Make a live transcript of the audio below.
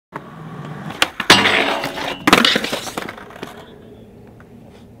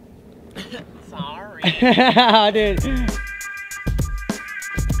Dude.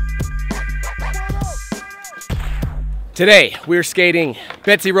 Today, we're skating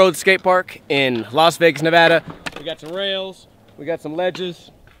Betsy Road Skate Park in Las Vegas, Nevada. We got some rails, we got some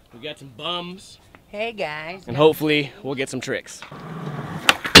ledges, we got some bums. Hey guys. And hopefully, we'll get some tricks.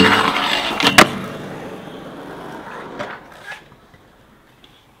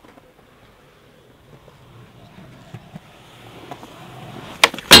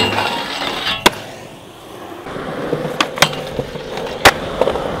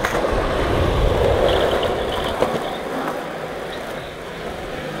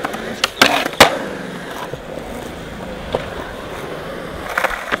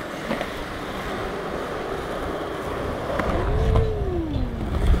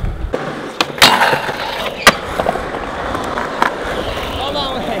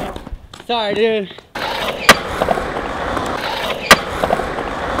 Sorry, dude.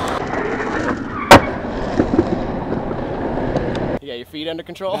 You got your feet under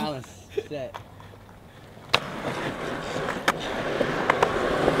control? Balance, set.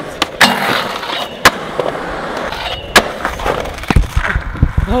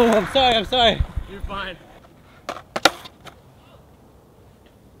 Oh, I'm sorry. You're fine.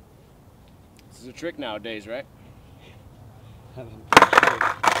 This is a trick nowadays, right?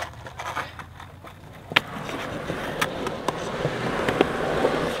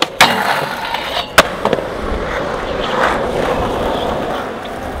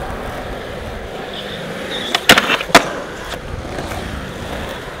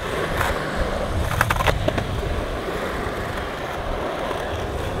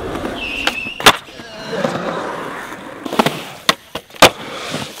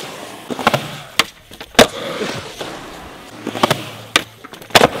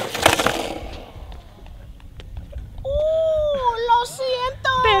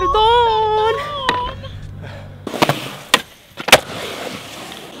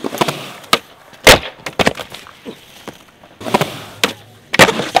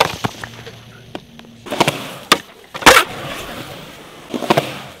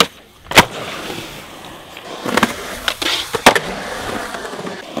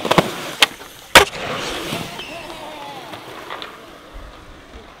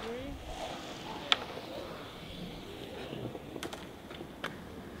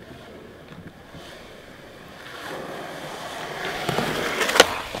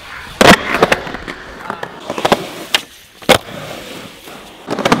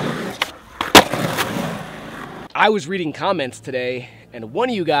 I was reading comments today, and one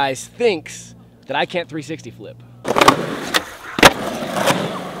of you guys thinks that I can't 360 flip.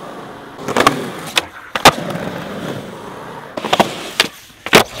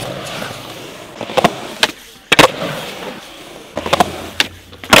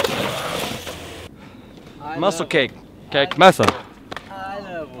 Muscle cake. Cake muscle. High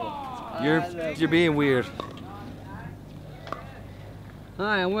level. You're being weird.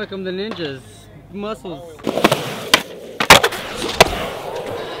 Hi, and welcome to Ninjas. Muscles.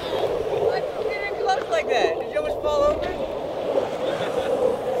 Why did you get in close like that? Did you almost fall over?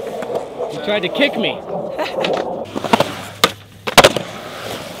 You tried to kick me.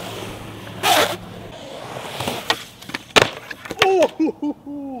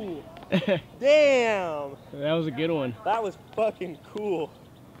 Ooh, damn! That was a good one. That was fucking cool.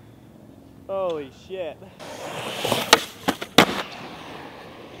 Holy shit.